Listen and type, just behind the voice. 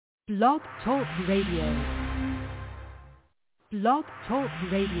Blog Talk Radio. Blog Talk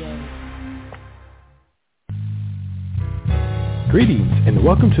Radio. Greetings and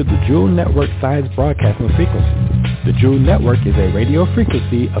welcome to the Jewel Network Science Broadcasting Frequency. The Jewel Network is a radio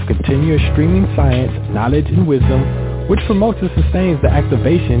frequency of continuous streaming science, knowledge, and wisdom, which promotes and sustains the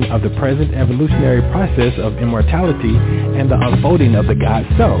activation of the present evolutionary process of immortality and the unfolding of the God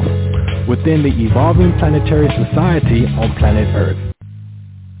Self within the evolving planetary society on planet Earth.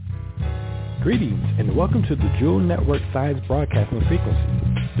 Greetings and welcome to the Jewel Network Science Broadcasting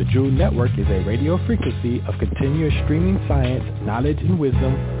Frequency. The Jewel Network is a radio frequency of continuous streaming science, knowledge, and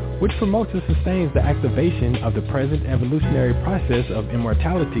wisdom, which promotes and sustains the activation of the present evolutionary process of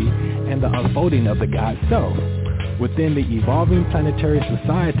immortality and the unfolding of the God Self within the evolving planetary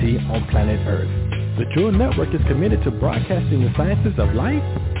society on planet Earth. The Jewel Network is committed to broadcasting the sciences of life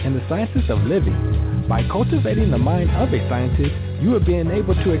and the sciences of living. By cultivating the mind of a scientist, you are being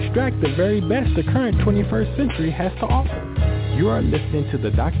able to extract the very best the current 21st century has to offer. You are listening to the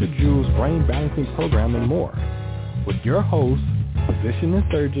Dr. Jewel's Brain Balancing Program and more, with your host, physician and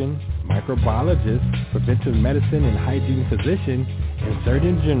surgeon, microbiologist, preventive medicine and hygiene physician, and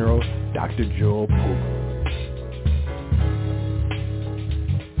Surgeon General, Dr. Jewel Pookrum.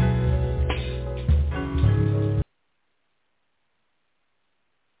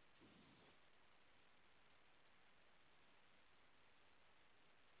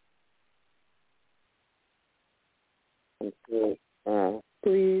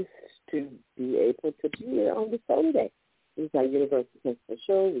 Pleased to be able to be here on the show today. This is our University Principal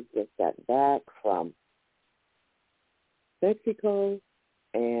Show. We just got back from Mexico,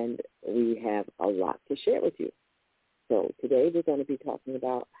 and we have a lot to share with you. So today we're going to be talking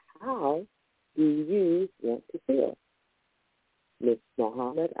about how do you want to feel. Ms.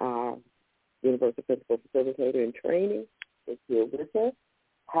 Muhammad, our University Principal Facilitator in Training, is here with us.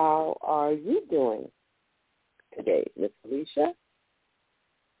 How are you doing today, Ms. Felicia?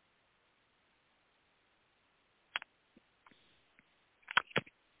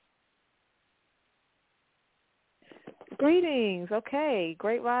 Greetings. Okay,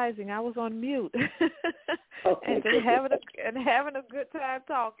 great rising. I was on mute Okay. and having a good time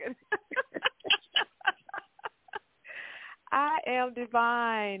talking. I am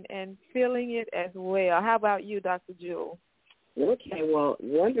divine and feeling it as well. How about you, Dr. Jewel? Okay, well,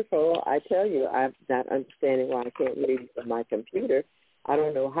 wonderful. I tell you, I'm not understanding why I can't read from my computer. I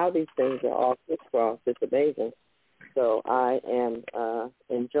don't know how these things are all crisscrossed. It's amazing. So I am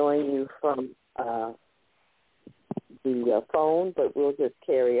enjoying you from the phone, but we'll just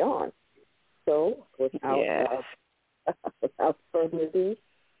carry on. So without further ado,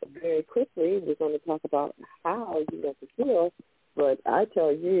 very quickly, we're going to talk about how you want to feel. But I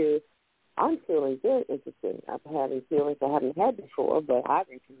tell you, I'm feeling very interesting. I'm having feelings I haven't had before, but I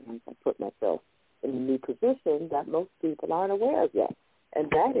recognize I put myself in a new position that most people aren't aware of yet. And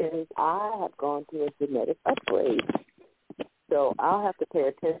that is I have gone through a genetic upgrade. So I'll have to pay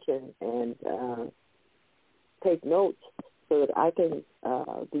attention and take notes so that I can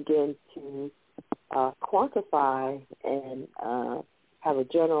begin to quantify and have a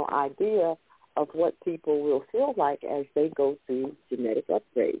general idea of what people will feel like as they go through genetic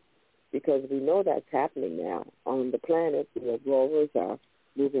upgrades. Because we know that's happening now on the planet. The rovers are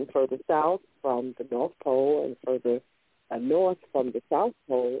moving further south from the North Pole and further north from the South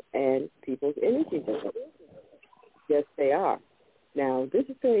Pole, and people's energy levels. Yes, they are. Now, this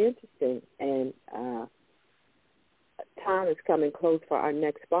is very interesting, and time is coming close for our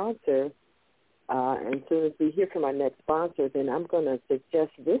next sponsor. And as soon as we hear from our next sponsor, then I'm going to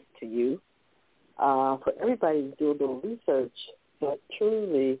suggest this to you for everybody to do a little research, but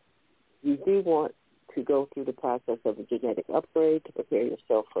truly you do want to go through the process of a genetic upgrade to prepare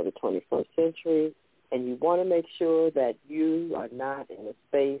yourself for the 21st century, and you want to make sure that you are not in a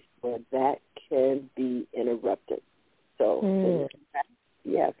space where that can be interrupted. So, when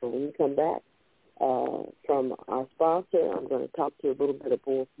you come back from our sponsor, I'm going to talk to you a little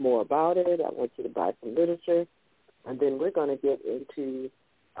bit more about it. I want you to buy some literature, and then we're going to get into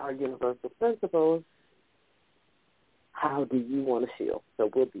our universal principles. How do you want to feel? So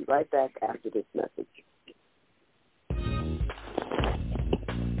we'll be right back after this message.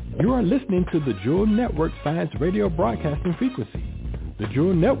 You are listening to the Jewel Network Science Radio Broadcasting Frequency. The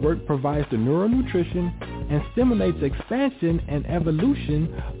Jewel Network provides the neural nutrition and stimulates expansion and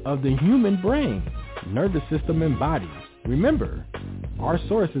evolution of the human brain, nervous system, and body. Remember, our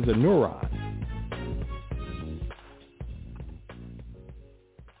source is a neuron.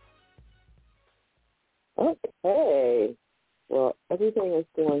 Okay. Well, everything is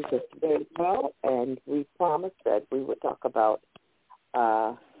going just very well, and we promised that we would talk about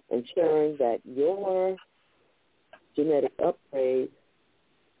ensuring that your genetic upgrade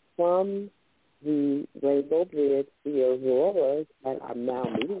from the rainbow bridge, the auroras that are now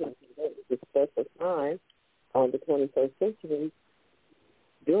moving at this special time on the 21st century,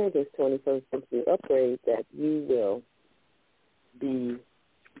 during this 21st century upgrade, that you will be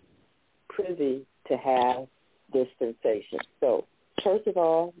privy to have this sensation. So, first of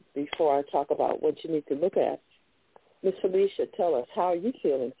all, before I talk about what you need to look at, Ms. Felicia, tell us, how are you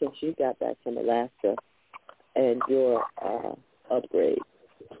feeling since you got back from Alaska and your upgrade?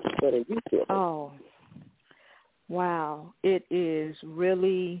 What are you feeling? Oh, wow. It is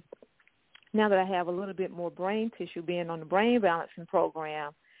really, now that I have a little bit more brain tissue being on the brain balancing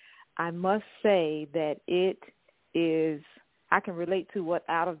program, I must say that it is, I can relate to what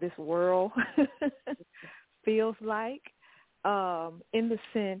out of this world feels like, in the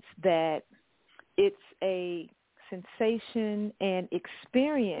sense that it's a sensation and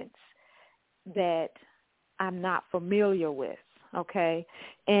experience that I'm not familiar with, okay?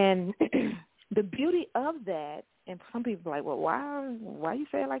 And the beauty of that, and some people are like, well, why you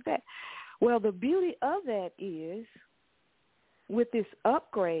say it like that? Well, the beauty of that is, with this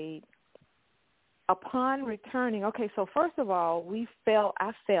upgrade, upon returning, okay, so first of all,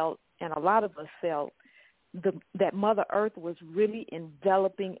 I felt, and a lot of us felt, that Mother Earth was really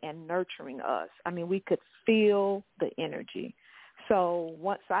enveloping and nurturing us. I mean, we could feel the energy. So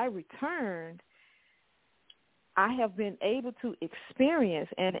once I returned, I have been able to experience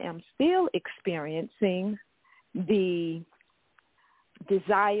and am still experiencing the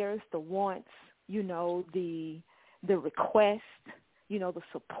desires, the wants, the request, the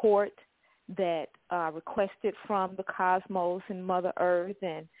support that requested from the cosmos and Mother Earth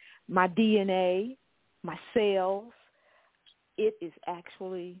and my DNA, my cells. It is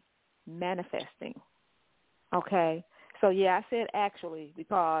actually manifesting. Okay? So, yeah, I said actually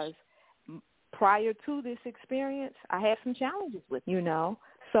because prior to this experience, I had some challenges with,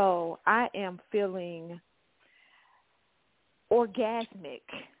 So I am feeling orgasmic,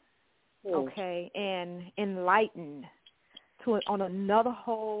 okay, and enlightened on another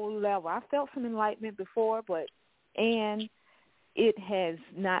whole level. I felt some enlightenment before, and it has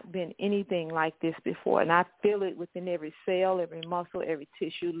not been anything like this before. And I feel it within every cell, every muscle, every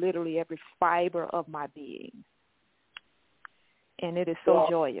tissue, literally every fiber of my being. And it is so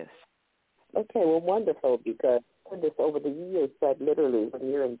joyous. Okay, well, wonderful, because this over the years that literally when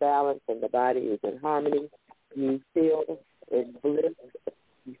you're in balance and the body is in harmony, you feel in bliss,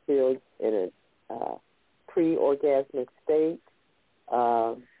 you feel in a pre-orgasmic state.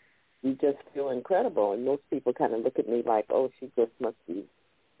 You just feel incredible. And most people kind of look at me like, oh, she just must be,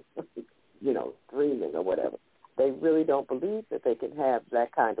 dreaming or whatever. They really don't believe that they can have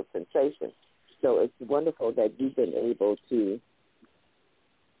that kind of sensation. So it's wonderful that you've been able to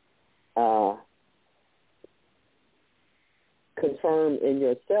confirm in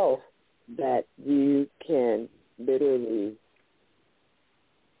yourself that you can literally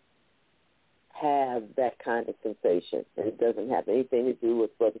have that kind of sensation. And it doesn't have anything to do with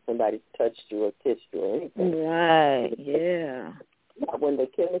whether somebody touched you or kissed you or anything. Right, yeah. When the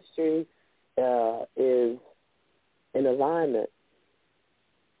chemistry is in alignment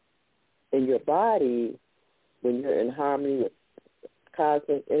in your body, when you're in harmony with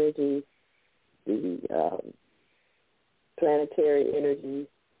cosmic energy, the planetary energy,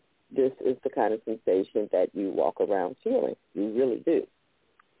 this is the kind of sensation that you walk around feeling. You really do.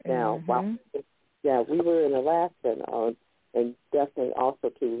 Now, we were in Alaska, and definitely also,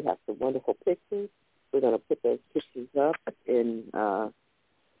 too, we have some wonderful pictures. We're going to put those pictures up in the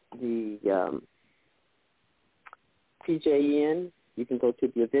TJN. You can go to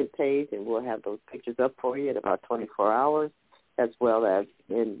the event page, and we'll have those pictures up for you in about 24 hours, as well as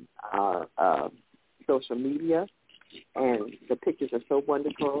in our social media. And the pictures are so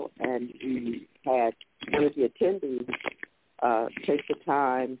wonderful, and we had one of the attendees take the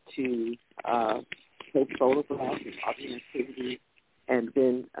time to take photographs of the activities and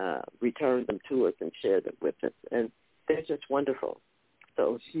then return them to us and share them with us. And they're just wonderful.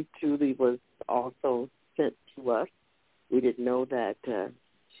 So she truly was also sent to us. We didn't know that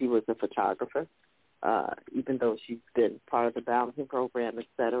she was a photographer, even though she's been part of the balancing program, et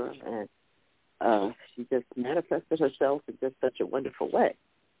cetera. And she just manifested herself in just such a wonderful way.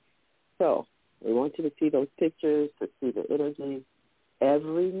 So we want you to see those pictures, to see the energy.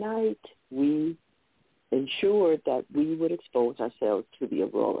 Every night we ensured that we would expose ourselves to the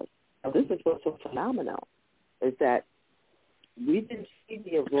auroras. Now, this is what's so phenomenal, is that we didn't see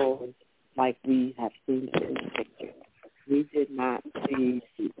the auroras like we have seen them in the picture. We did not see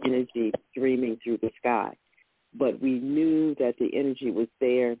the energy streaming through the sky. but we knew that the energy was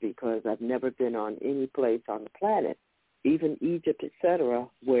there because I've never been on any place on the planet, even Egypt, etc.,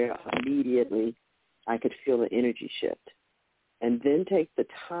 where immediately I could feel the energy shift. And then take the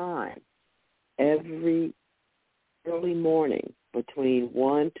time every early morning between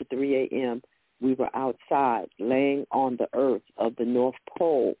 1 to 3 a.m., we were outside laying on the earth of the North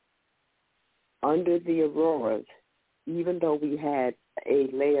Pole under the auroras, even though we had a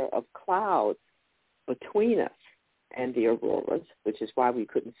layer of clouds between us and the auroras, which is why we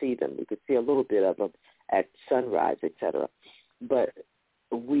couldn't see them. We could see a little bit of them at sunrise, etc. But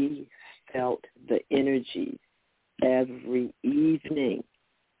we felt the energy every evening.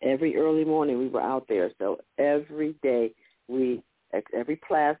 Every early morning we were out there. So every day every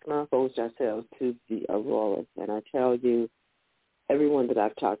plasma exposed ourselves to the auroras. And I tell you, everyone that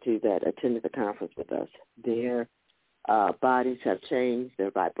I've talked to that attended the conference with us, their bodies have changed,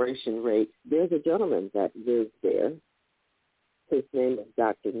 their vibration rates. There's a gentleman that lives there. His name is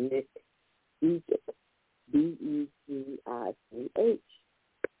Dr. Nick Egypt, Becich.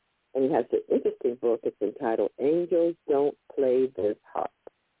 And he has an interesting book. It's entitled Angels Don't Play This Harp.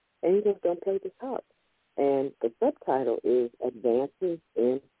 Angels Don't Play This Harp. And the subtitle is Advances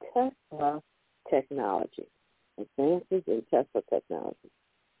in Tesla Technology. Advances in Tesla Technology.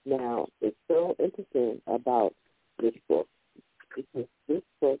 Now, it's so interesting about this book because this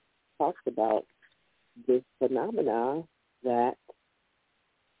book talks about this phenomena that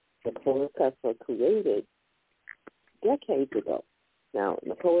Nikola Tesla created decades ago. Now,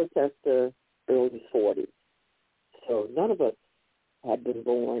 Nikola Tesla, early 40s. So none of us had been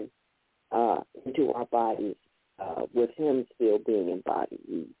born into our bodies with him still being embodied.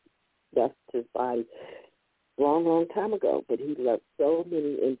 He left his body long time ago, but he left so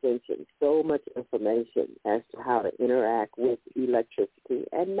many inventions, so much information as to how to interact with electricity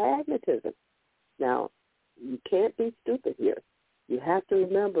and magnetism. Now, you can't be stupid here. You have to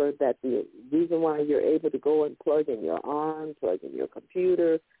remember that the reason why you're able to go and plug in your arm, plug in your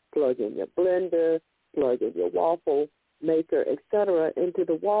computer, plug in your blender, plug in your waffle maker, etc., into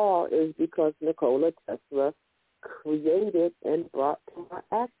the wall is because Nikola Tesla created and brought to our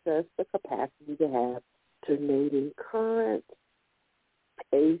access the capacity to have alternating current,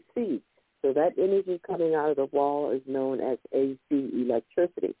 AC. So that energy coming out of the wall is known as AC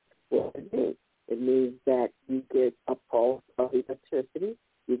electricity. What it means? It means that you get a pulse of electricity,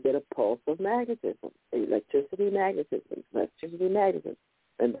 you get a pulse of magnetism, electricity, magnetism.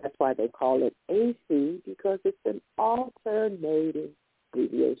 And that's why they call it AC, because it's an alternating,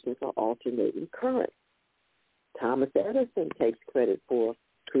 abbreviation for alternating current. Thomas Edison takes credit for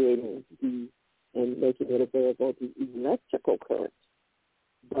creating and making it available the electrical current.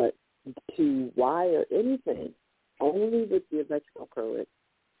 But to wire anything only with the electrical current,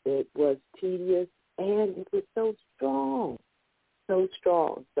 it was tedious and it was so strong. So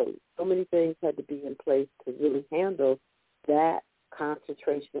many things had to be in place to really handle that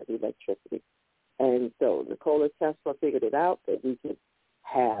concentration of electricity. And so Nikola Tesla figured it out that we could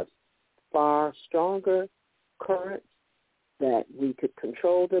have far stronger currents, that we could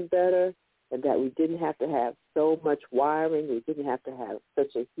control them better, and that we didn't have to have so much wiring. We didn't have to have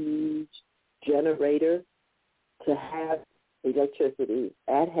such a huge generator to have electricity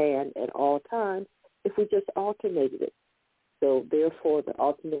at hand at all times if we just alternated it. So therefore, the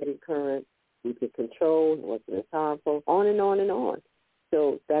alternating current we could control, it wasn't as harmful, on and on and on.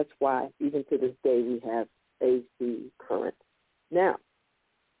 So that's why even to this day we have AC current. Now,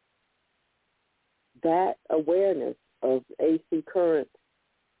 that awareness of AC current,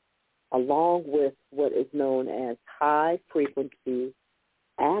 along with what is known as high-frequency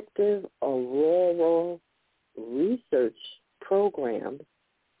active auroral research program,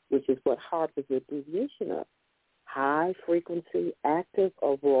 which is what HARP is an abbreviation of, high-frequency active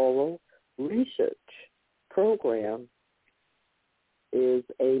auroral research program, is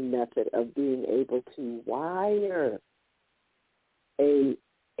a method of being able to wire an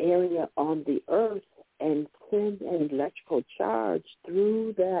area on the earth and send an electrical charge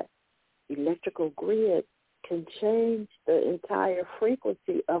through that electrical grid can change the entire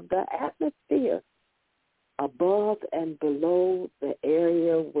frequency of the atmosphere above and below the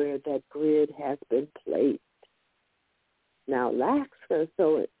area where that grid has been placed. Now, LACs are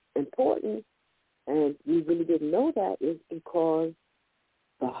so important, and we really didn't know that, is because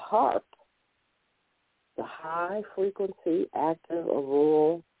the HARP, the High Frequency Active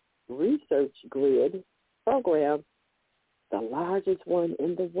Auroral Research Grid program, the largest one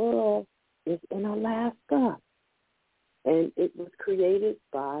in the world, is in Alaska. And it was created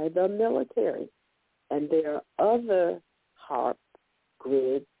by the military. And there are other HARP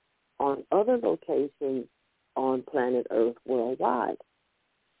grids on other locations on planet Earth worldwide.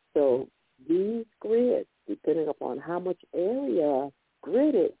 So these grids, depending upon how much area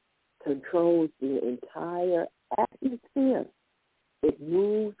gridded, controls the entire atmosphere. It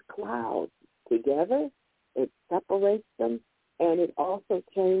moves clouds together, it separates them, and it also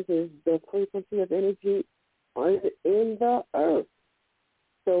changes the frequency of energy in the Earth.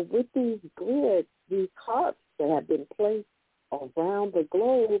 So with these grids, these harps that have been placed around the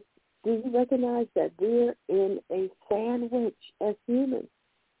globe, do you recognize that we're in a sandwich as humans?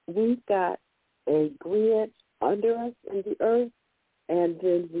 We've got a grid under us in the Earth, and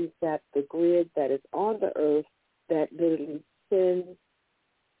then we've got the grid that is on the Earth that literally sends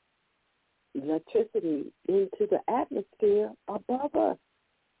electricity into the atmosphere above us.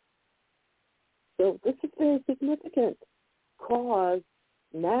 So this is very significant because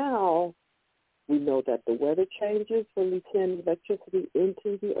now we know that the weather changes when we send electricity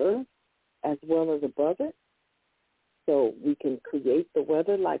into the Earth as well as above it. So we can create the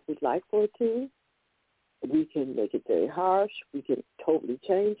weather like we'd like for it to. We can make it very harsh. We can totally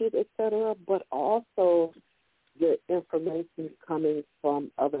change it, etc. But also the information coming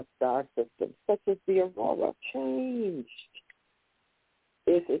from other star systems, such as the aurora, changed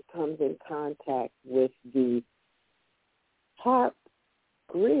if it comes in contact with the HAARP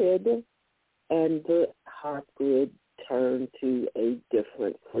grid, and the HAARP grid turn to a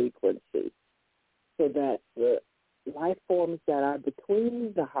different frequency, so that the life forms that are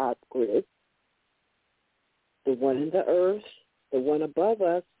between the HAARP grid, the one in the Earth, the one above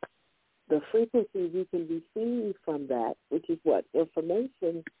us, the frequency we can receive from that, which is what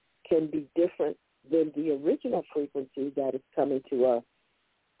information can be different than the original frequency that is coming to us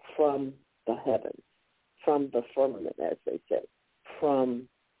from the heavens, from the firmament, as they say.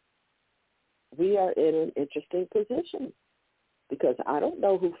 We are in an interesting position because I don't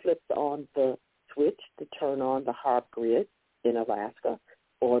know who flips on the switch to turn on the HAARP grid in Alaska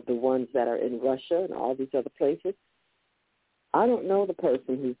or the ones that are in Russia and all these other places. I don't know the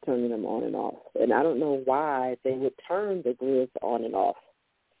person who's turning them on and off, and I don't know why they would turn the grids on and off.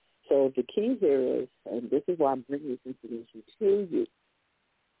 So the key here is, and this is why I'm bringing this information to you,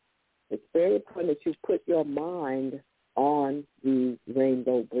 it's very important that you put your mind on the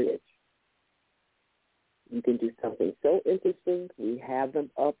Rainbow Bridge. You can do something so interesting. We have them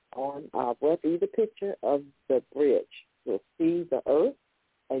up on our web. See the picture of the bridge. You'll see the Earth,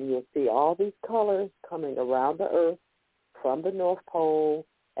 and you'll see all these colors coming around the Earth from the North Pole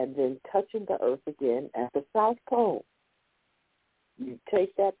and then touching the Earth again at the South Pole. You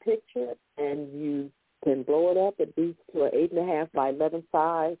take that picture and you can blow it up at least to an 8.5 by 11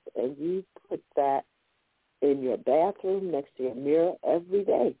 size, and you put that in your bathroom next to your mirror every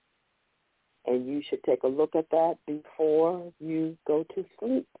day. And you should take a look at that before you go to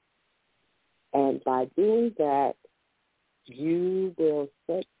sleep. And by doing that, you will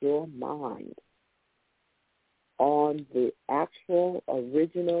set your mind on the actual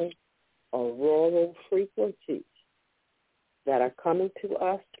original auroral frequencies that are coming to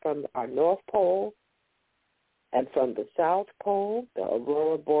us from our North Pole and from the South Pole, the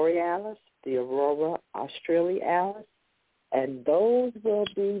Aurora Borealis, the Aurora Australis, and those will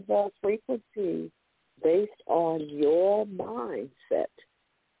be the frequencies based on your mindset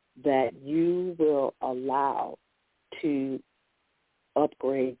that you will allow to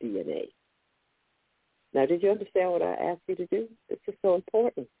upgrade DNA. Now, did you understand what I asked you to do? This is so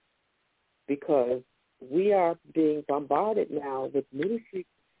important because we are being bombarded now with many frequencies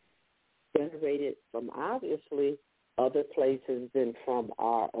generated from obviously other places than from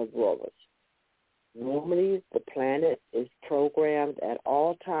our auroras. Normally, the planet is programmed at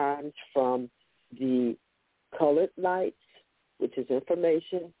all times from the colored lights, which is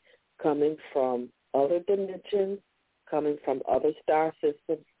information coming from other dimensions, coming from other star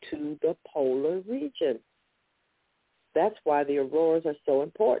systems to the polar region. That's why the auroras are so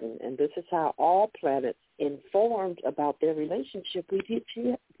important, and this is how all planets informed about their relationship with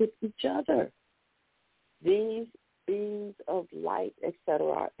each other. These beams of light, etc.,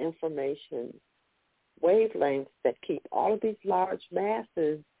 are information wavelengths that keep all of these large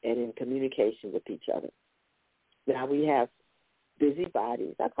masses and in communication with each other. Now we have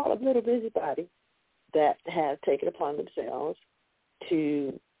busybodies, I call them little busybodies, that have taken upon themselves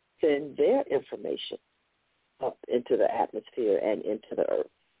to send their information up into the atmosphere and into the Earth.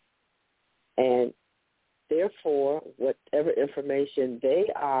 And therefore, whatever information they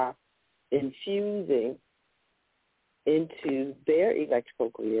are infusing into their electrical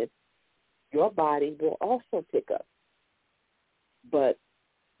grid, your body will also pick up. But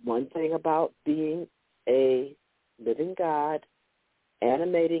one thing about being a living God,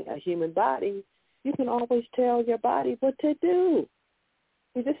 animating a human body, you can always tell your body what to do.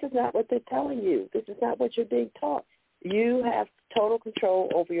 See, this is not what they're telling you. This is not what you're being taught. You have total control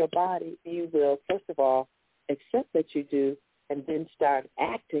over your body. You will, first of all, accept that you do, and then start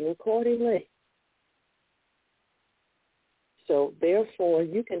acting accordingly. So, therefore,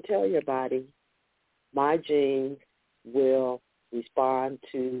 you can tell your body, my genes will respond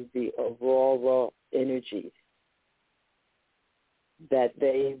to the aurora energies, that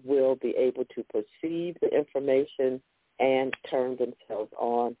they will be able to perceive the information and turn themselves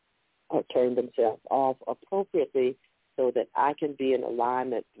on or turn themselves off appropriately so that I can be in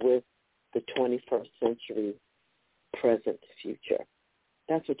alignment with the 21st century present future.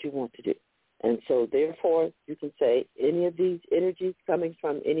 That's what you want to do. And so, therefore, you can say any of these energies coming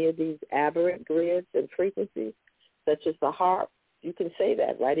from any of these aberrant grids and frequencies, such as the harp, you can say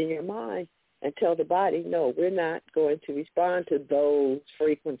that right in your mind and tell the body, no, we're not going to respond to those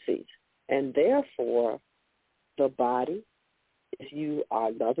frequencies. And therefore, the body, if you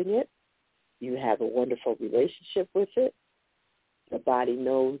are loving it, you have a wonderful relationship with it, the body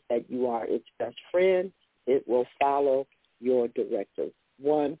knows that you are its best friend, it will follow your directives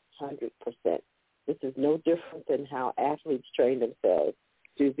 100%. This is no different than how athletes train themselves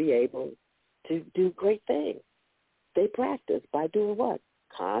to be able to do great things. They practice by doing what?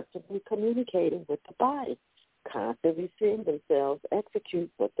 Constantly communicating with the body, constantly seeing themselves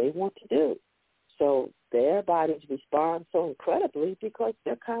execute what they want to do. So their bodies respond so incredibly because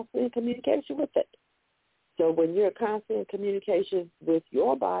they're constantly in communication with it. So when you're constantly in communication with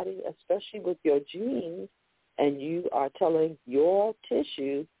your body, especially with your genes, and you are telling your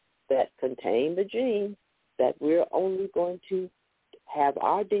tissues that contain the genes that we're only going to have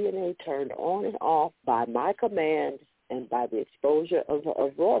our DNA turned on and off by my command and by the exposure of the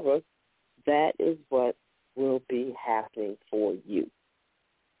aurora, that is what will be happening for you.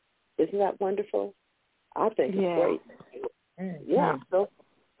 Isn't that wonderful? I think it's great. Mm-hmm. Yeah,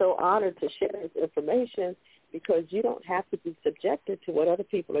 so honored to share this information because you don't have to be subjected to what other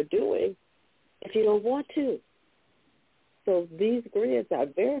people are doing if you don't want to. So these grids are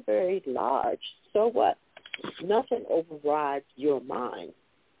very, very large. So what? Nothing overrides your mind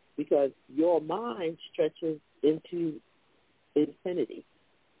because your mind stretches into infinity.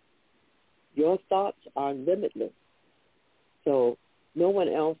 Your thoughts are limitless. So no one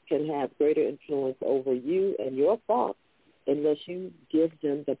else can have greater influence over you and your thoughts unless you give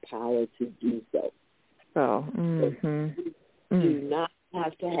them the power to do so. So you do not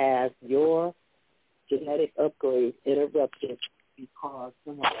have to have your genetic upgrade interrupted because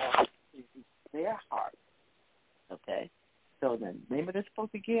someone else uses their heart. Okay? So the name of this book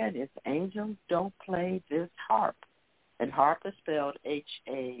again is Angels Don't Play This Harp. And harp is spelled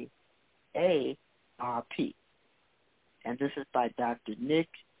H-A-A-R-P. And this is by Dr. Nick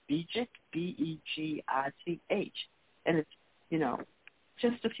Begich, B-E-G-I-C-H. And it's,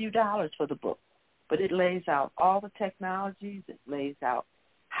 just a few dollars for the book. But it lays out all the technologies. It lays out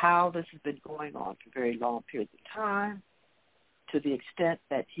how this has been going on for very long periods of time, to the extent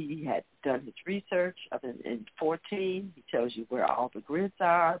that he had done his research in 14. He tells you where all the grids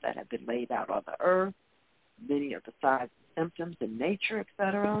are that have been laid out on the earth, many of the signs and symptoms in nature, et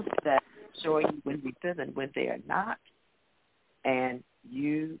cetera, that show you when we feel and when they are not. And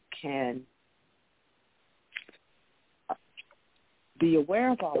you can be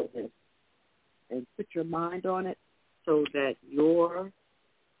aware of all of this and put your mind on it so that your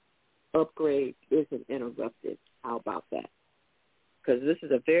upgrade isn't interrupted. How about that? Because this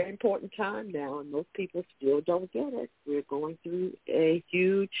is a very important time now, and most people still don't get it. We're going through a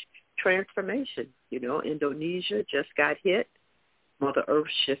huge transformation. Indonesia just got hit. Mother Earth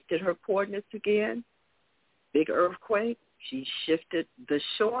shifted her coordinates again. Big earthquake. She shifted the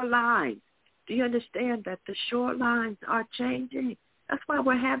shoreline. Do you understand that the shorelines are changing? That's why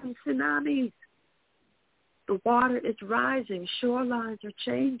we're having tsunamis. The water is rising. Shorelines are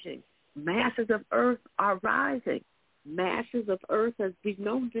changing. Masses of earth are rising. Masses of earth, as we've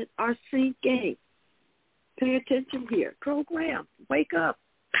known it, are sinking. Pay attention here. Program. Wake up.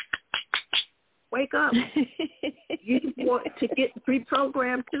 Wake up. You want to get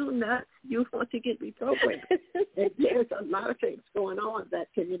reprogrammed too, nuts. You want to get reprogrammed. And there's a lot of things going on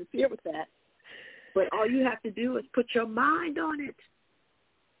that can interfere with that. But all you have to do is put your mind on it,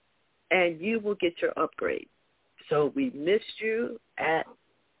 and you will get your upgrade. So we missed you at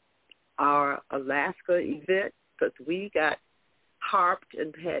our Alaska event because we got harped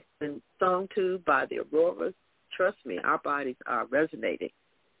and had been sung to by the auroras. Trust me, our bodies are resonating.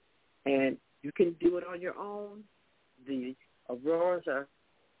 And you can do it on your own. The auroras are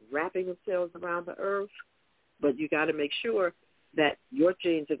wrapping themselves around the earth, but you got to make sure that your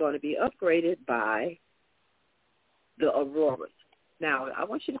genes are going to be upgraded by the auroras. Now, I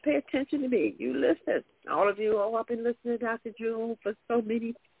want you to pay attention to me. You listen. All of you, I've been listening to Dr. June for so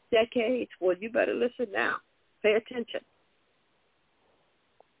many decades. Well, you better listen now. Pay attention.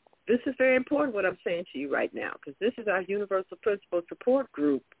 This is very important what I'm saying to you right now, because this is our Universal Principle Support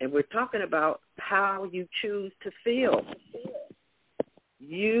Group, and we're talking about how you choose to feel.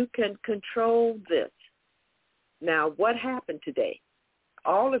 You can control this. Now, what happened today?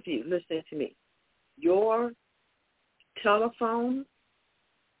 All of you, listen to me. Your telephone,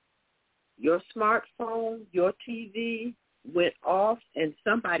 your smartphone, your TV went off and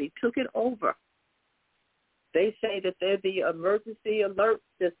somebody took it over. They say that they're the emergency alert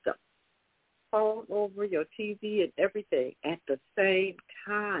system. Phone over your TV and everything at the same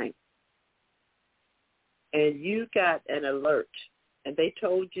time. And you got an alert. And they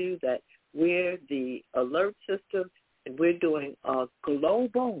told you that we're the alert system and we're doing a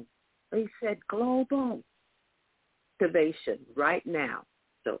global, they said global activation right now.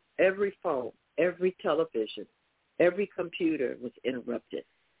 So every phone, every television, every computer was interrupted.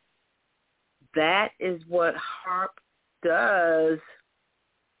 That is what HAARP does.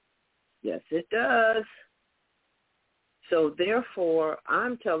 Yes, it does. So therefore,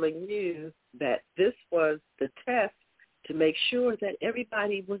 I'm telling you that this was the test to make sure that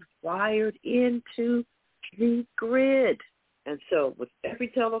everybody was wired into the grid. And so with every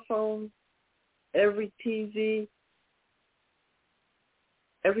telephone, every TV,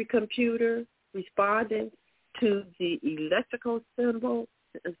 every computer responding to the electrical single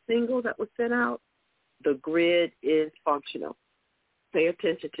that was sent out, the grid is functional. Pay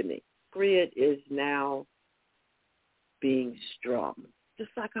attention to me. Grid is now being strung, just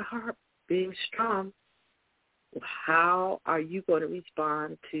like a harp being strung. How are you going to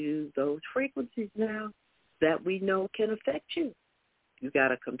respond to those frequencies now that we know can affect you? You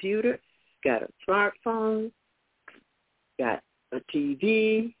got a computer, got a smartphone, got a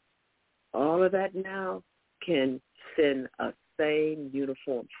TV, all of that now can send a same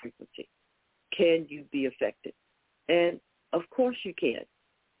uniform frequency. Can you be affected? And of course you can,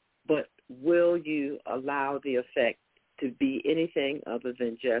 but will you allow the effect to be anything other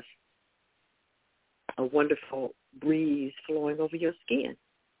than just a wonderful breeze flowing over your skin?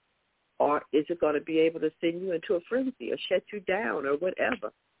 Or is it going to be able to send you into a frenzy or shut you down or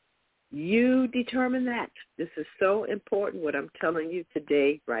whatever? You determine that. This is so important what I'm telling you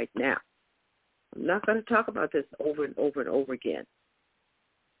today right now. I'm not going to talk about this over and over and over again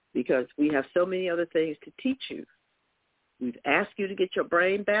because we have so many other things to teach you. We've asked you to get your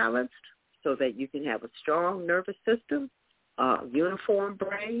brain balanced so that you can have a strong nervous system, a uniform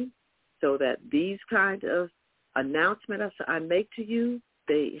brain, so that these kind of announcements I make to you,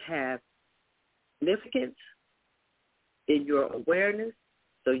 they have significance in your awareness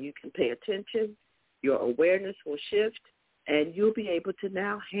so you can pay attention. Your awareness will shift, and you'll be able to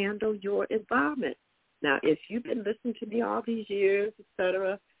now handle your environment. Now, if you've been listening to me all these years, et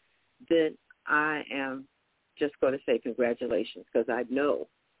cetera, then I am just going to say congratulations, because I know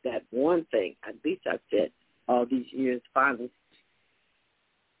that one thing, at least I've said all these years, finally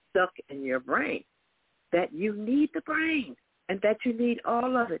stuck in your brain, that you need the brain and that you need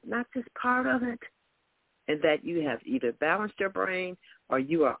all of it, not just part of it, and that you have either balanced your brain or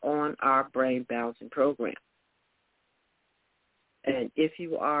you are on our brain balancing program. And if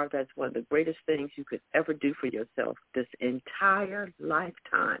you are, that's one of the greatest things you could ever do for yourself this entire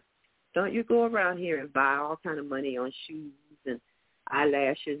lifetime. Don't you go around here and buy all kind of money on shoes and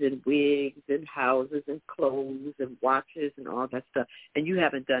eyelashes and wigs and houses and clothes and watches and all that stuff, and you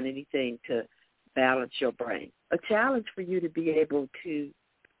haven't done anything to balance your brain. A challenge for you to be able to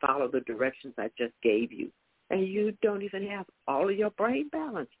follow the directions I just gave you, and you don't even have all of your brain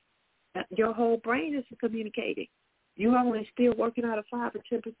balanced. Your whole brain isn't communicating. You're only still working out of 5 or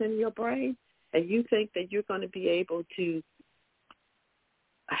 10% of your brain, and you think that you're going to be able to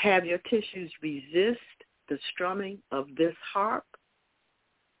have your tissues resist the strumming of this harp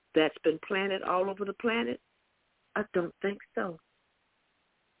that's been planted all over the planet? I don't think so.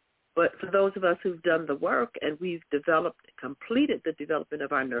 But for those of us who've done the work and we've completed the development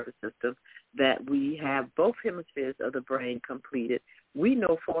of our nervous system, that we have both hemispheres of the brain completed, we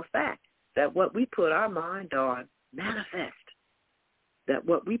know for a fact that what we put our mind on manifests. That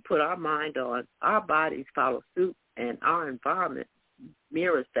what we put our mind on, our bodies follow suit, and our environment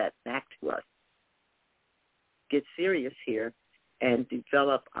mirrors that back to us. Get serious here and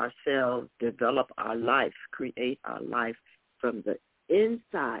develop ourselves, develop our life, create our life from the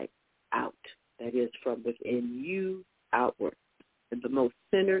inside out. That is, from within you outward. And the most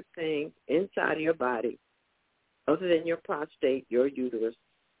centered thing inside of your body other than your prostate, your uterus,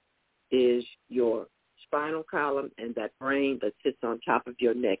 is your spinal column and that brain that sits on top of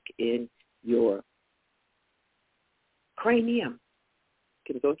your neck in your cranium.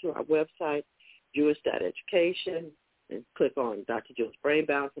 You can go to our website, Jewish.education, and click on Dr. Jill's Brain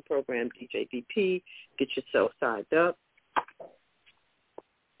Balancing Program, DJBP. Get yourself signed up.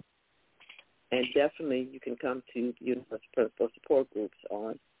 And definitely you can come to Universal Principal Support Groups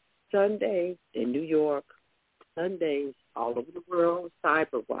on Sundays in New York, Sundays all over the world,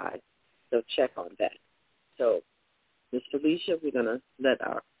 cyber-wise. So check on that. So, Ms. Felicia, we're going to let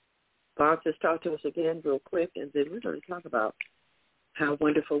our sponsors talk to us again real quick, and then we're going to talk about how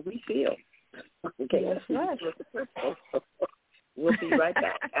wonderful we feel. Okay, yes, right. We'll be right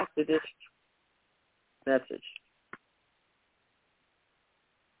back after this message.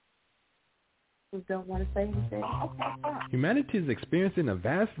 You don't want to say anything? Humanity is experiencing a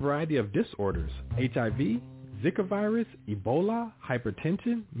vast variety of disorders: HIV, Zika virus, Ebola,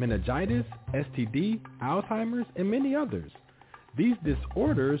 hypertension, meningitis, STD, Alzheimer's, and many others. These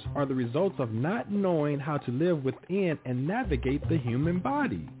disorders are the results of not knowing how to live within and navigate the human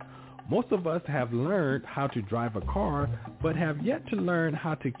body. Most of us have learned how to drive a car, but have yet to learn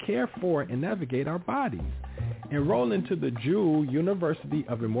how to care for and navigate our bodies. Enroll into the Jewel University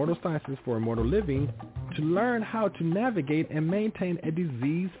of Immortal Sciences for Immortal Living to learn how to navigate and maintain a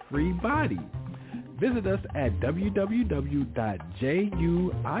disease-free body. Visit us at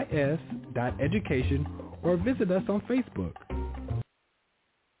www.juis.education or visit us on Facebook.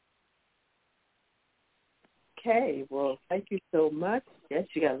 Okay, well, thank you so much. Yes,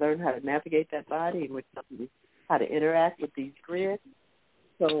 you got to learn how to navigate that body and how to interact with these grids.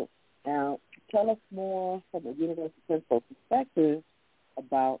 So now tell us more from a universal principle perspective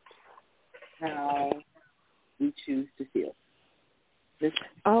about how we choose to feel.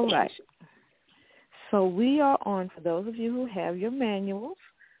 All right. So we are on, for those of you who have your manuals,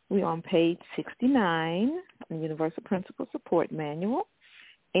 we're on page 69, the Universal Principle Support Manual,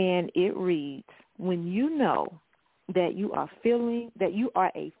 and it reads, when you know that you are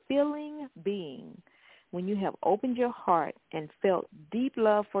a feeling being, when you have opened your heart and felt deep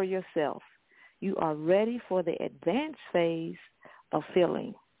love for yourself, you are ready for the advanced phase of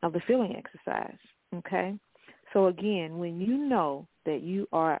the feeling exercise, okay? So again, when you know that you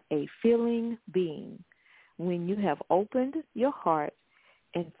are a feeling being, when you have opened your heart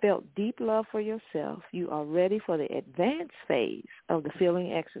and felt deep love for yourself, you are ready for the advanced phase of the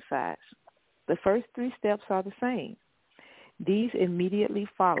feeling exercise. The first 3 steps are the same. These immediately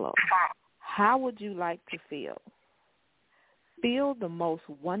follow. How would you like to feel? Feel the most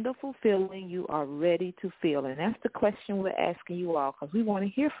wonderful feeling you are ready to feel. And that's the question we're asking you all because we want to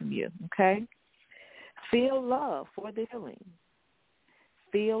hear from you, okay? Feel love for the feeling.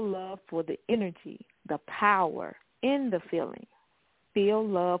 Feel love for the energy, the power in the feeling. Feel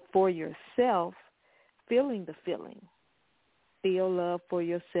love for yourself, feeling the feeling. Feel love for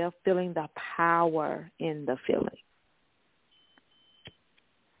yourself, feeling the power in the feeling.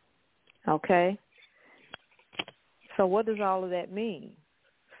 Okay? So what does all of that mean?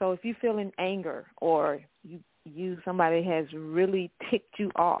 So if you're feeling anger or somebody has really ticked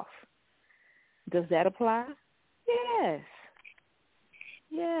you off, does that apply? Yes.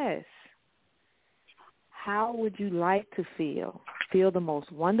 Yes. How would you like to feel? Feel the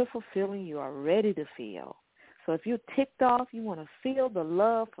most wonderful feeling you are ready to feel. So if you're ticked off, you want to feel the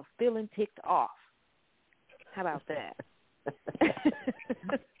love for feeling ticked off. How about that?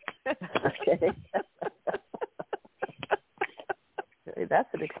 Okay.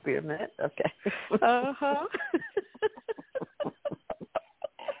 That's an experiment. Okay. Uh-huh.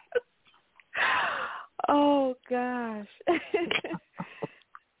 Oh, gosh.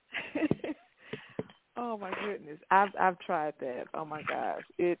 Oh, my goodness. I've tried that. Oh, my gosh.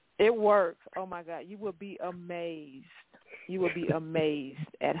 It works. Oh, my God. You will be amazed. You will be amazed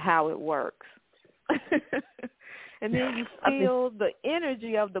at how it works. And then you feel the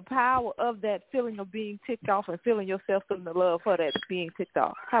energy of the power of that feeling of being ticked off and feeling yourself feeling the love for that being ticked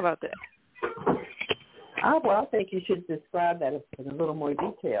off. How about that? Well, I think you should describe that in a little more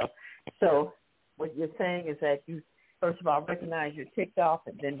detail. So what you're saying is that you, first of all, recognize you're ticked off,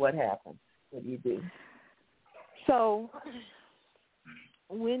 and then what happens? What do you do? So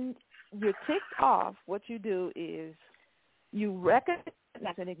when you're ticked off, what you do is you recognize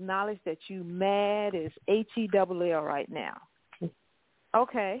and acknowledge that you mad as H-E-double-L right now.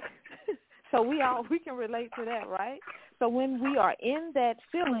 Okay. So we can relate to that, right? So when we are in that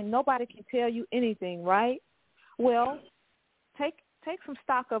feeling, nobody can tell you anything, right? Well, take some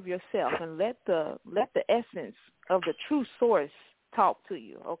stock of yourself and let the essence of the true source talk to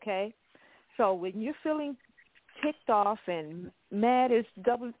you, okay? So when you're feeling ticked off and mad is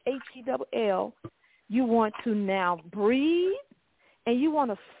HELL, you want to now breathe, and you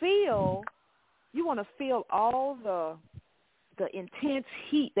want to feel all the intense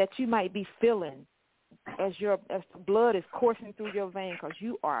heat that you might be feeling as the blood is coursing through your vein because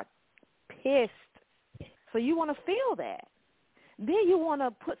you are pissed. So you want to feel that. Then you want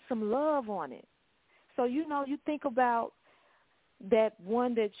to put some love on it. So, you think about that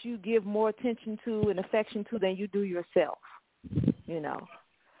one that you give more attention to and affection to than you do yourself,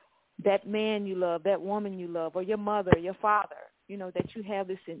 that man you love, that woman you love, or your mother, your father, that you have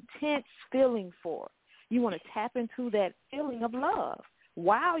this intense feeling for. You want to tap into that feeling of love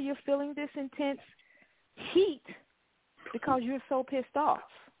while you're feeling this intense heat because you're so pissed off.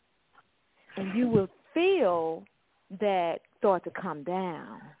 And you will feel that start to come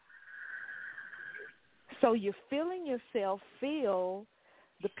down. So you're feeling yourself feel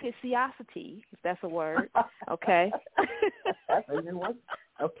the pissiosity, if that's a word, okay? That's a new one.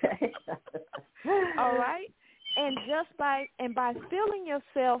 Okay. All right? And by feeling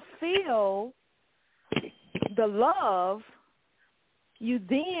yourself feel the love, you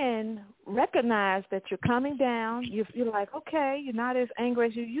then recognize that you're coming down. You feel like, okay, you're not as angry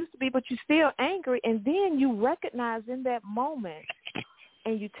as you used to be, but you're still angry. And then you recognize in that moment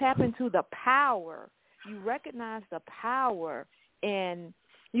and you tap into the power. You recognize the power, and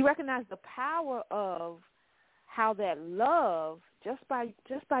you recognize the power of how that love, just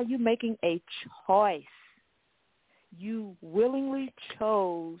by you making a choice, you willingly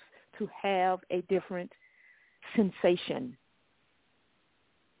chose to have a different sensation.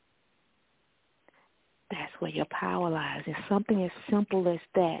 That's where your power lies. It's something as simple as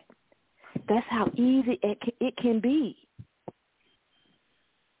that. That's how easy it can be.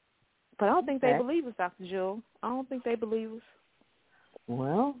 But I don't think they believe us, Dr. Jewel. I don't think they believe us.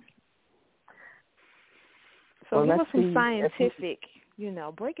 Well. So give us some scientific,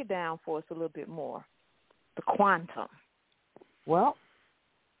 break it down for us a little bit more. The quantum. Well,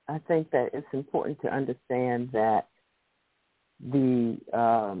 I think that it's important to understand that the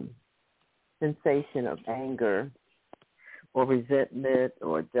sensation of anger or resentment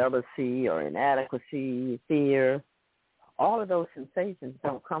or jealousy or inadequacy, fear, all of those sensations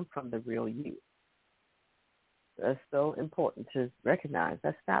don't come from the real you. That's so important to recognize.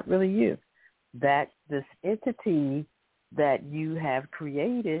 That's not really you. That this entity that you have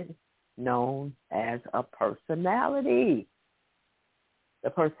created known as a personality. The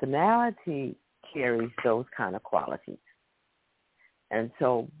personality carries those kind of qualities. And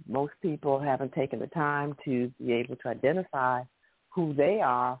so most people haven't taken the time to be able to identify who they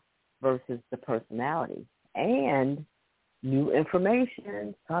are versus the personality. And new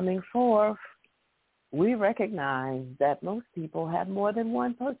information coming forth, we recognize that most people have more than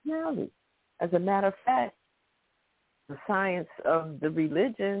one personality. As a matter of fact, the science of the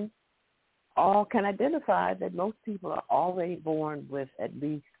religion all can identify that most people are already born with at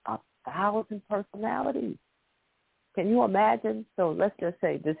least 1,000 personalities. Can you imagine? So let's just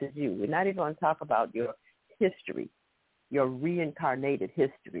say this is you. We're not even going to talk about your history, your reincarnated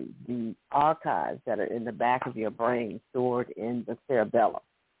history, the archives that are in the back of your brain stored in the cerebellum.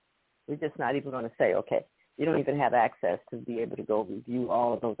 We're just not even going to say, okay, you don't even have access to be able to go review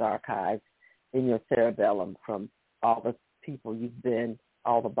all of those archives in your cerebellum from all the people you've been,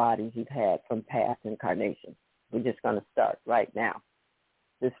 all the bodies you've had from past incarnations. We're just going to start right now.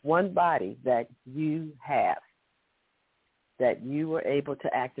 This one body that you have, that you were able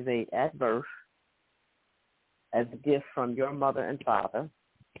to activate at birth as a gift from your mother and father,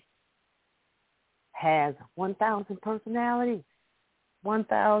 has 1,000 personalities.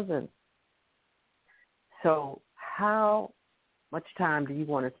 1,000. So how much time do you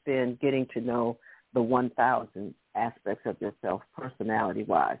want to spend getting to know the 1,000 aspects of yourself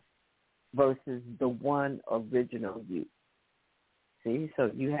personality-wise versus the one original you? See, so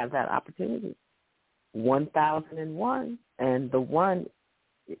you have that opportunity. 1,001, and the one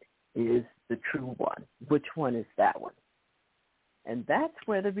is the true one. Which one is that one? And that's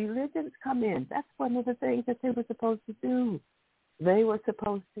where the religions come in. That's one of the things that they were supposed to do. They were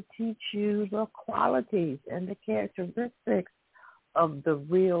supposed to teach you the qualities and the characteristics of the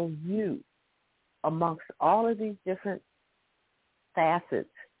real you amongst all of these different facets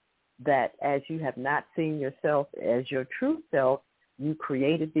that as you have not seen yourself as your true self, you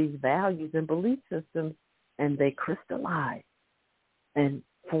created these values and belief systems, and they crystallize and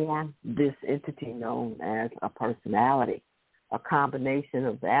form this entity known as a personality, a combination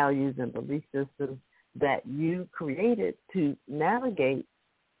of values and belief systems that you created to navigate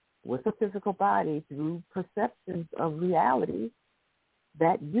with a physical body through perceptions of reality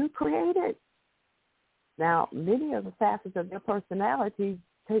that you created. Now, many of the facets of their personality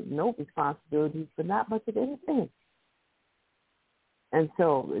take no responsibility for not much of anything. And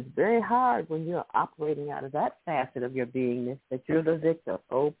so it's very hard when you're operating out of that facet of your beingness that you're the victim.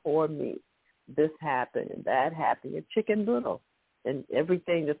 Oh, poor me. This happened and that happened. You're Chicken Little. And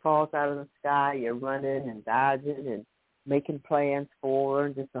everything that falls out of the sky, you're running and dodging and making plans for,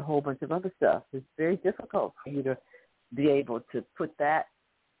 and just a whole bunch of other stuff. It's very difficult for you to be able to put that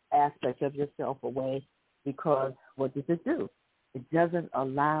aspect of yourself away, because what does it do? It doesn't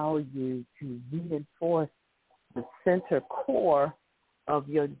allow you to reinforce the center core of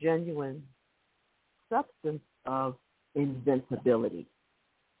your genuine substance of invincibility.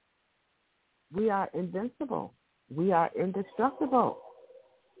 We are invincible. We are indestructible.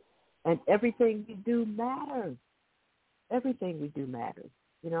 And everything we do matters. Everything we do matters.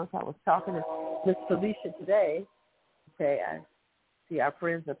 You know, so I was talking to Miss Felicia today. Okay, I see our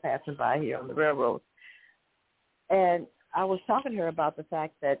friends are passing by here on the railroad. And I was talking to her about the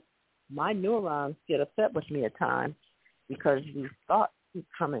fact that my neurons get upset with me at times because these thoughts keep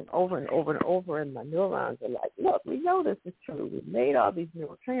coming over and over and over, and my neurons are like, look, we know this is true. We made all these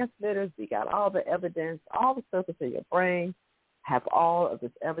neurotransmitters. We got all the evidence. All the circuits in your brain have all of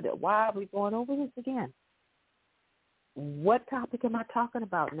this evidence. Why are we going over this again? What topic am I talking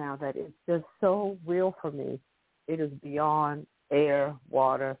about now that is just so real for me? It is beyond air,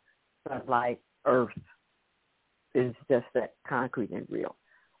 water, sunlight, earth. It's just that concrete and real.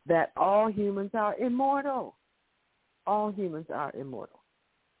 That all humans are immortal. All humans are immortal.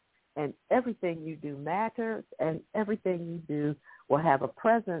 And everything you do matters, and everything you do will have a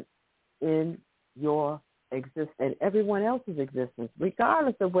presence in your existence and everyone else's existence,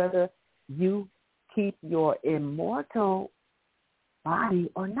 regardless of whether you keep your immortal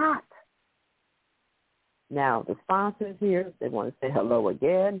body or not. Now, the sponsors here, they want to say hello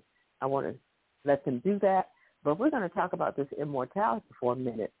again. I want to let them do that. But we're going to talk about this immortality for a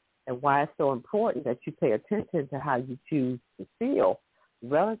minute and why it's so important that you pay attention to how you choose to feel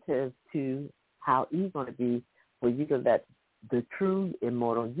relative to how you're going to be for you to let the true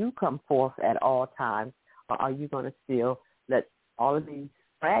immortal you come forth at all times, or are you going to still let all of these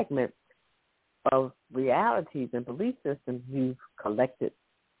fragments of realities and belief systems you've collected,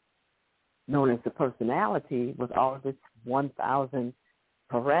 known as the personality, with all of its 1,000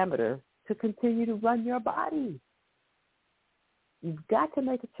 parameters, to continue to run your body? You've got to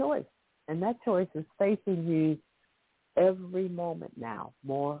make a choice, and that choice is facing you every moment now,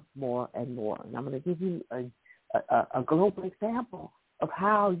 more, and more. And I'm going to give you a global example of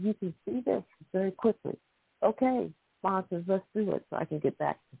how you can see this very quickly. Okay, sponsors, let's do it so I can get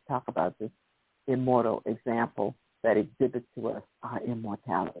back to talk about this immortal example that exhibits to us our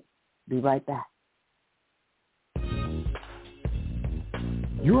immortality. Be right back.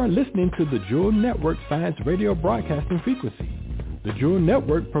 You are listening to the Jewel Network Science Radio Broadcasting Frequency. The Jewel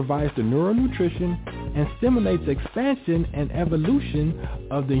Network provides the neural nutrition and stimulates expansion and evolution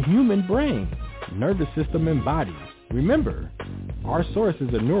of the human brain, nervous system, and body. Remember, our source is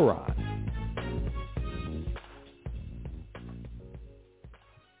a neuron.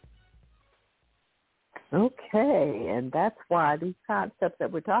 Okay, and that's why these concepts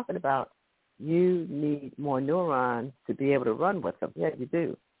that we're talking about, you need more neurons to be able to run with them. Yeah, you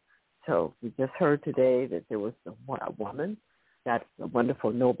do. So we just heard today that there was a woman got a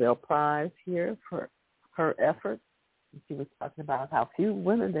wonderful Nobel Prize here for her efforts. She was talking about how few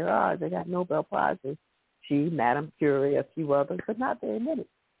women there are. They got Nobel Prizes. She, Madame Curie, a few others, but not very many.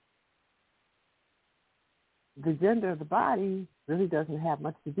 The gender of the body really doesn't have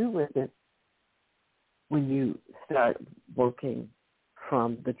much to do with it when you start working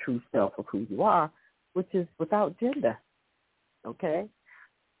from the true self of who you are, which is without gender, okay?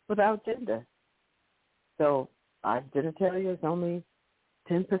 Without gender. So our genitalia is only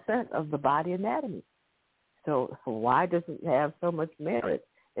 10% of the body anatomy. So why does it have so much merit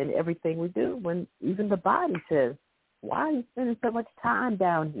in everything we do when even the body says, why are you spending so much time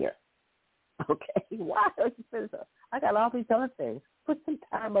down here? Okay, why are you spending so? I got all these other things. Put some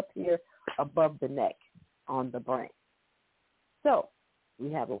time up here above the neck on the brain. So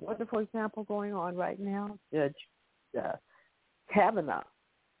we have a wonderful example going on right now. Judge Kavanaugh.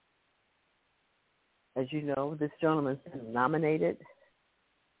 As you know, this gentleman's been nominated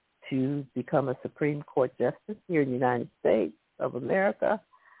to become a Supreme Court justice here in the United States of America.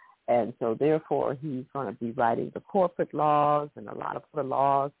 And so, therefore, he's going to be writing the corporate laws and a lot of other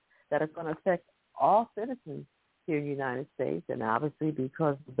laws that are going to affect all citizens here in the United States. And obviously,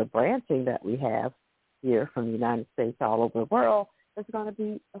 because of the branching that we have here from the United States all over the world, it's going to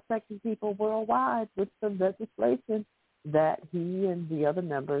be affecting people worldwide with the legislation that he and the other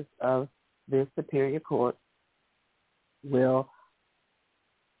members of the superior court will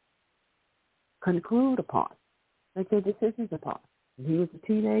conclude upon, make their decisions upon. He was a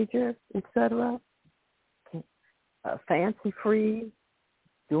teenager, etc., fancy-free,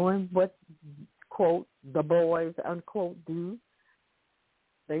 doing what, quote, the boys, unquote, do,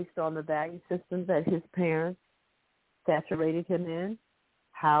 based on the value system that his parents saturated him in,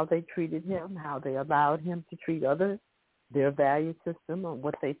 how they treated him, how they allowed him to treat others, their value system on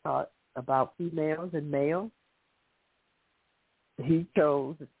what they thought about females and males. He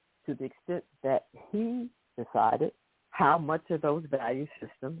chose, to the extent that he decided, how much of those value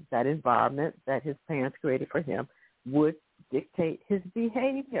systems, that environment that his parents created for him, would dictate his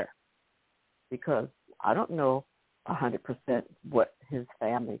behavior. Because I don't know 100% what his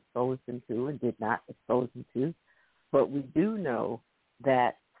family exposed him to and did not expose him to, but we do know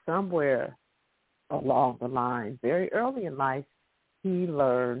that somewhere along the line, very early in life, he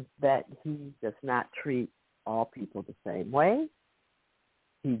learned that he does not treat all people the same way.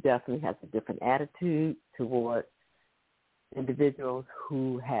 He definitely has a different attitude toward individuals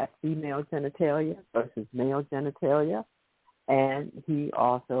who have female genitalia versus male genitalia. And he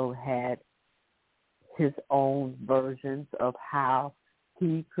also had his own versions of how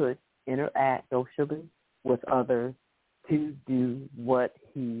he could interact socially with others to do what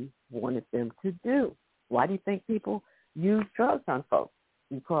he wanted them to do. Why do you think people use drugs on folks?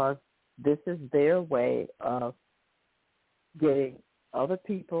 Because this is their way of getting other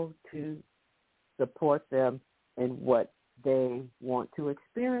people to support them in what they want to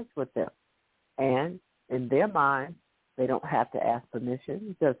experience with them. And in their mind, they don't have to ask permission.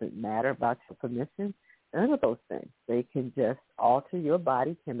 It doesn't matter about your permission. None of those things. They can just alter your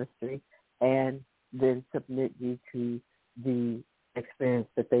body chemistry and then submit you to the experience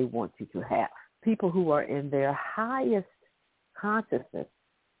that they want you to have. People who are in their highest consciousness,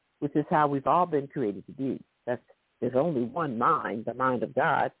 which is how we've all been created to be. There's only one mind, the mind of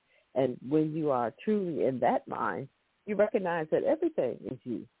God. And when you are truly in that mind, you recognize that everything is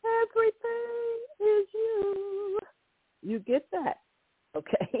you. Everything is you. You get that,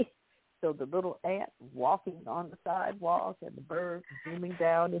 okay? So the little ant walking on the sidewalk and the birds zooming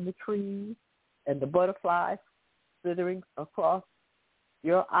down in the trees and the butterflies slithering across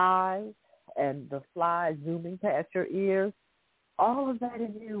your eyes and the flies zooming past your ears, all of that is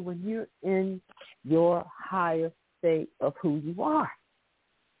you when you're in your higher state of who you are.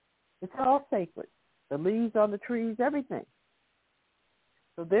 It's all sacred. The leaves on the trees, everything.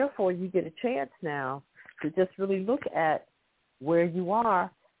 So therefore, you get a chance now to just really look at where you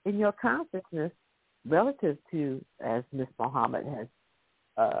are in your consciousness relative to, as Ms. Muhammad has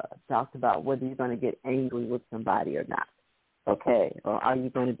talked about, whether you're going to get angry with somebody or not. Okay, or are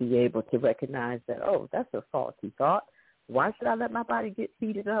you going to be able to recognize that, oh, that's a faulty thought. Why should I let my body get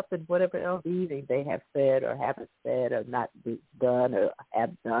heated up and whatever else eating they have said or haven't said or not done or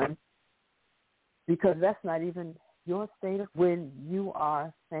have done? Because that's not even your state of when you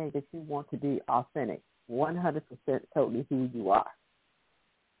are saying that you want to be authentic, 100% totally who you are.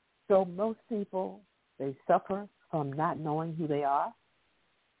 So most people, they suffer from not knowing who they are,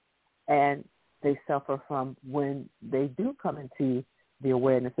 and they suffer from when they do come into the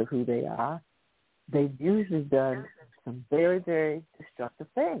awareness of who they are, they've usually done some very, very destructive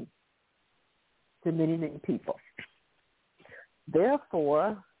things to many, many people.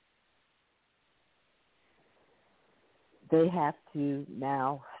 Therefore, they have to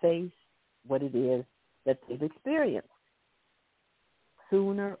now face what it is that they've experienced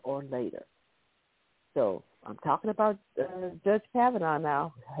sooner or later. So I'm talking about Judge Kavanaugh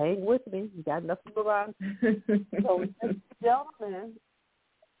now. Hang with me. You got enough to go around. So this gentleman,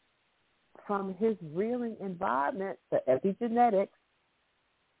 from his reeling environment, the epigenetics,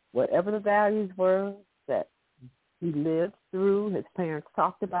 whatever the values were that he lived through, his parents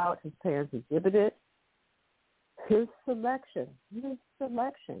talked about, his parents exhibited, his selection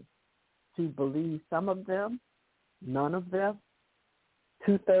to believe some of them, none of them,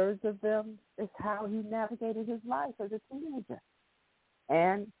 2/3 of them, is how he navigated his life as a teenager.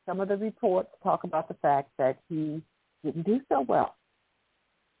 And some of the reports talk about the fact that he didn't do so well.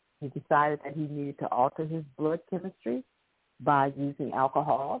 He decided that he needed to alter his blood chemistry by using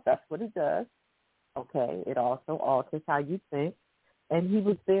alcohol. That's what it does. Okay, it also alters how you think. And he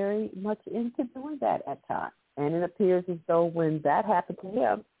was very much into doing that at times. And it appears as though when that happened to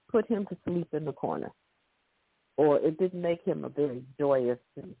him, put him to sleep in the corner. Or it didn't make him a very joyous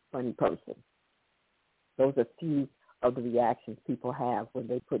and funny person. Those are few of the reactions people have when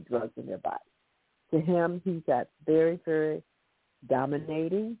they put drugs in their body. To him, he got very, very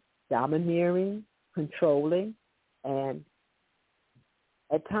dominating, domineering, controlling, and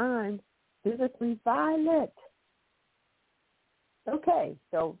at times physically violent. Okay,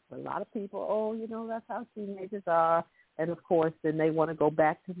 so a lot of people, that's how teenagers are. And, of course, then they want to go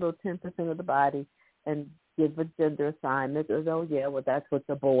back to the little 10% of the body and give a gender assignment. That's what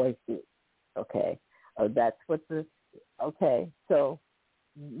the boys do. Okay. That's what so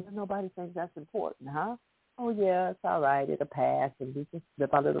nobody thinks that's important, huh? Oh, yeah, it's all right. It'll pass, and we just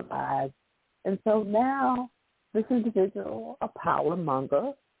live our little lives. And so now this individual, a power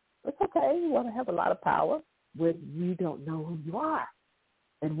monger, it's okay. You want to have a lot of power when you don't know who you are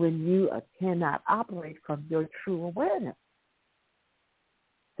and when you cannot operate from your true awareness.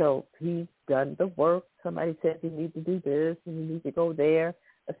 So he's done the work. Somebody said you need to do this and you need to go there,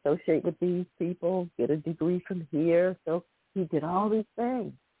 associate with these people, get a degree from here. So he did all these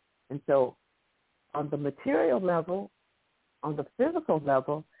things. And so on the material level, on the physical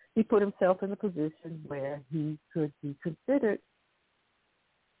level, he put himself in a position where he could be considered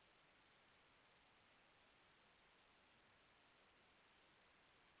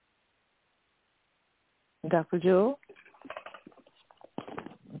Dr. Jewel?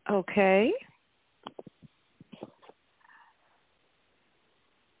 Okay.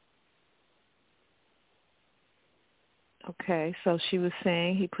 Okay, so she was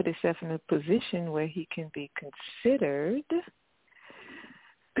saying he put himself in a position where he can be considered.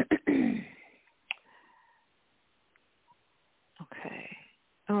 Okay.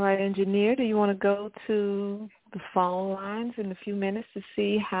 All right, engineer, do you want to go to the phone lines in a few minutes to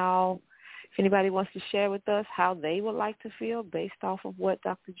see if anybody wants to share with us how they would like to feel based off of what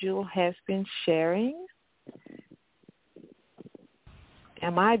Dr. Jewel has been sharing?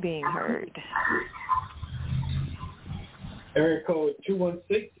 Am I being heard? Area code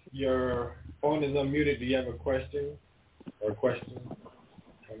 216, your phone is unmuted. Do you have a question or questions?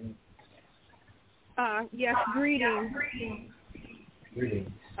 Yes, greetings.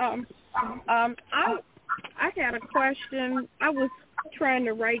 Greetings. I had a question. I was trying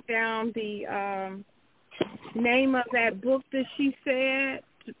to write down the name of that book that she said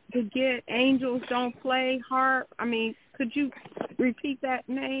to get Angels Don't Play Harp. Could you repeat that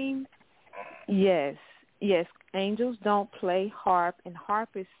name? Yes. Angels Don't Play Harp, and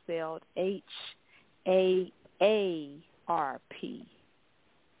harp is spelled H-A-A-R-P.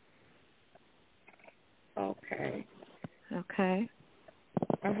 Okay. Okay.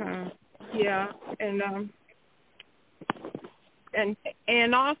 Yeah,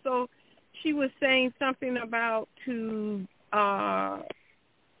 and also she was saying something about to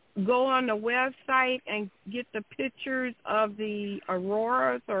go on the website and get the pictures of the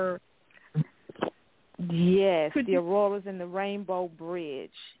auroras, or yes, the auroras and the Rainbow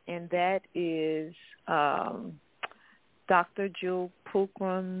Bridge, and that is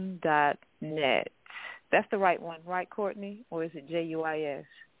drjewelpookrum.net. That's the right one, right, Courtney? Or is it JUIS?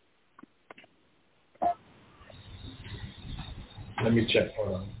 Let me check.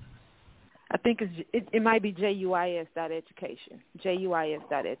 Hold on. I think it might be JUIS.education.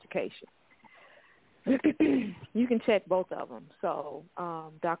 JUIS.education. You can check both of them. So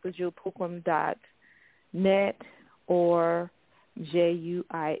drjewelpookrum.net or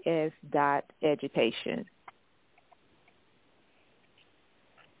JUIS.education.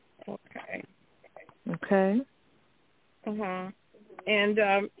 Okay. Okay. And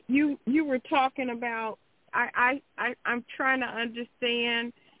you were talking about I'm trying to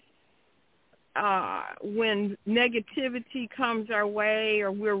understand when negativity comes our way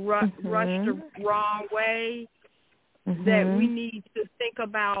or we're rushed the wrong way, that we need to think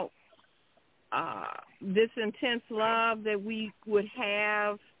about this intense love that we would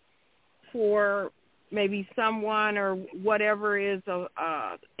have for maybe someone or whatever is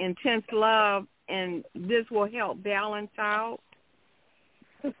intense love, and this will help balance out.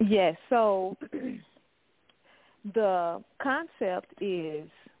 Yes, so the concept is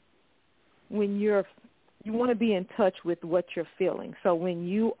when you want to be in touch with what you're feeling. So when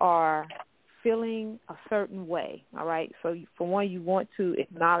you are feeling a certain way, all right, so for one, you want to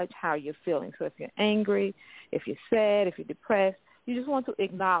acknowledge how you're feeling. So if you're angry, if you're sad, if you're depressed, you just want to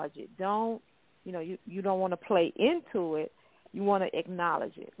acknowledge it. You don't want to play into it. You want to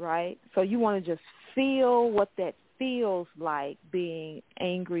acknowledge it, right? So you want to just feel what that feels like, being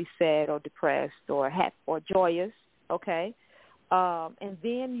angry, sad, or depressed, or happy, or joyous, okay? And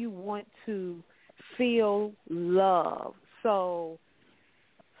then you want to feel love. So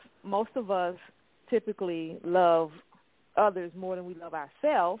most of us typically love others more than we love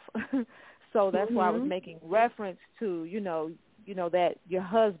ourselves. So that's why I was making reference to, that your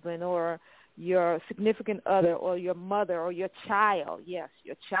husband or your significant other or your mother or your child, yes,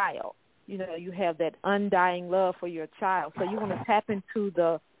 your child, you have that undying love for your child. So you want to tap into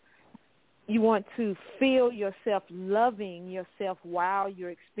you want to feel yourself loving yourself while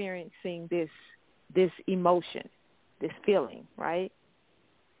you're experiencing this emotion, this feeling, right?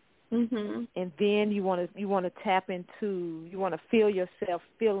 Mhm. And then you want to tap into, you want to feel yourself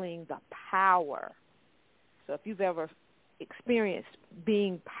feeling the power. So if you've ever experienced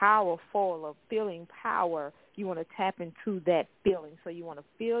being powerful or feeling power, you want to tap into that feeling. So you want to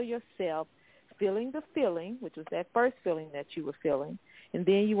feel yourself feeling the feeling, which was that first feeling that you were feeling, and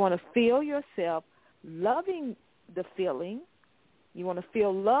then you want to feel yourself loving the feeling. You want to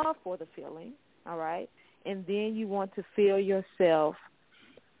feel love for the feeling, all right? And then you want to feel yourself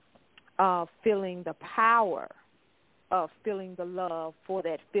feeling the power of feeling the love for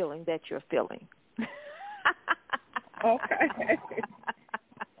that feeling that you're feeling. Okay.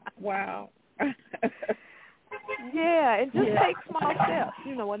 Wow. Yeah, and just take small steps.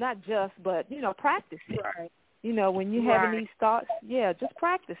 Well, not just, but, practice it. Right. When you're having these thoughts, just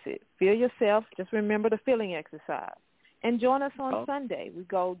practice it. Feel yourself. Just remember the feeling exercise. And join us on Sunday. We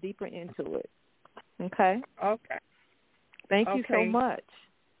go deeper into it. Okay? Okay. Thank you so much.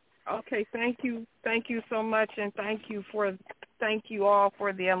 Okay, thank you so much, and thank you all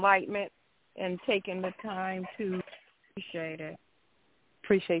for the enlightenment and taking the time to appreciate it.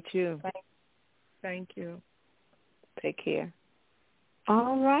 Appreciate you. Thank you. Take care.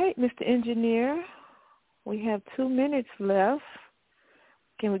 All right, Mr. Engineer, we have 2 minutes left.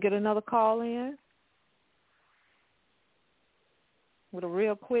 Can we get another call in with a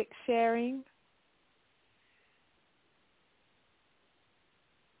real quick sharing?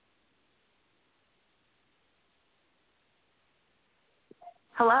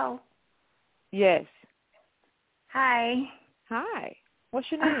 Hello. Yes. Hi. Hi.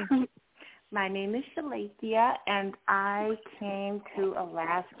 What's your name? My name is Shalathia, and I came to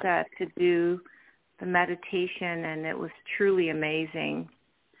Alaska to do the meditation, and it was truly amazing.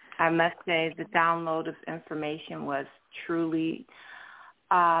 I must say the download of information was truly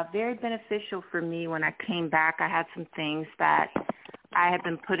very beneficial for me. When I came back, I had some things that I had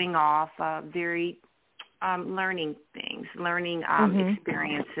been putting off, learning things,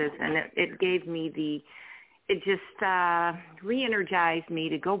 experiences, and it gave me it just re-energized me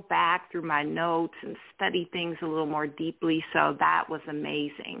to go back through my notes and study things a little more deeply, so that was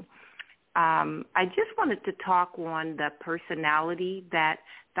amazing. I just wanted to talk on the personality that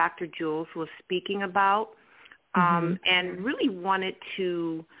Dr. Jules was speaking about, and really wanted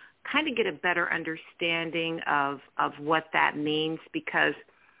to kind of get a better understanding of what that means, because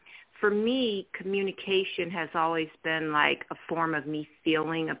for me, communication has always been like a form of me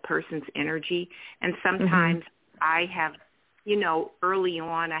feeling a person's energy. And sometimes I have, early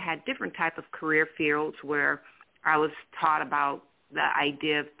on I had different type of career fields where I was taught about the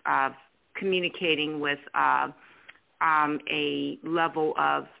idea of communicating with a level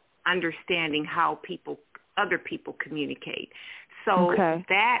of understanding how other people communicate. So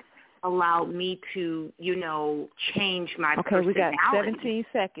that allowed me to, change my personality. We got 17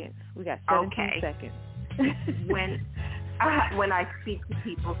 seconds. Seconds. When I speak to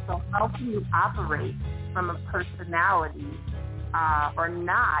people, so how can you operate from a personality or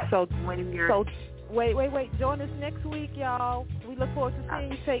not? So when you're... So wait. Join us next week, y'all. We look forward to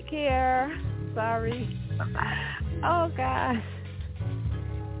seeing you. Take care. Sorry. Bye-bye. Oh, gosh.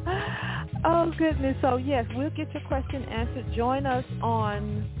 Oh, goodness. So, yes, we'll get your question answered. Join us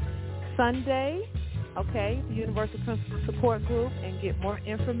on Sunday, the Universal Principal Support Group, and get more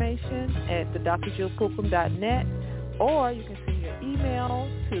information at the drjillpookrum.net, or you can send your email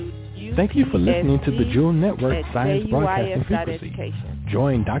to Thank you for listening to the Jewel Network Science Broadcasting Frequency.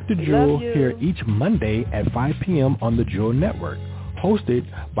 Join Dr. Jewel here each Monday at 5 p.m. on the Jewel Network, hosted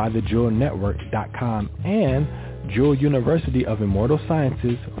by thejewelnetwork.com and Jewel University of Immortal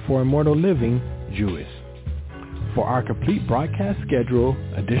Sciences for Immortal Living, JUIS. For our complete broadcast schedule,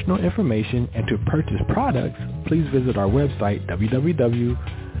 additional information, and to purchase products, please visit our website,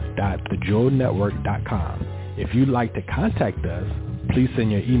 www.thejewelnetwork.com. If you'd like to contact us, please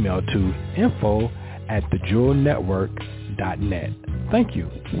send your email to info@thejewelnetwork.net. Thank you.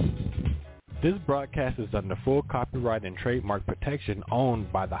 This broadcast is under full copyright and trademark protection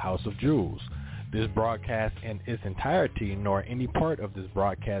owned by the House of Jewels. This broadcast in its entirety, nor any part of this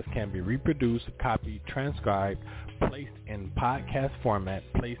broadcast, can be reproduced, copied, transcribed, placed in podcast format,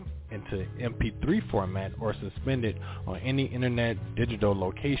 placed into MP3 format, or suspended on any internet digital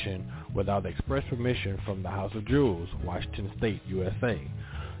location without the express permission from the House of Jewels, Washington State, USA.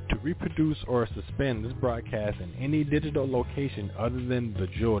 To reproduce or suspend this broadcast in any digital location other than the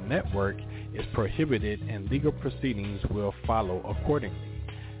Jewel Network is prohibited, and legal proceedings will follow accordingly.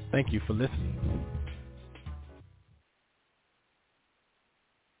 Thank you for listening.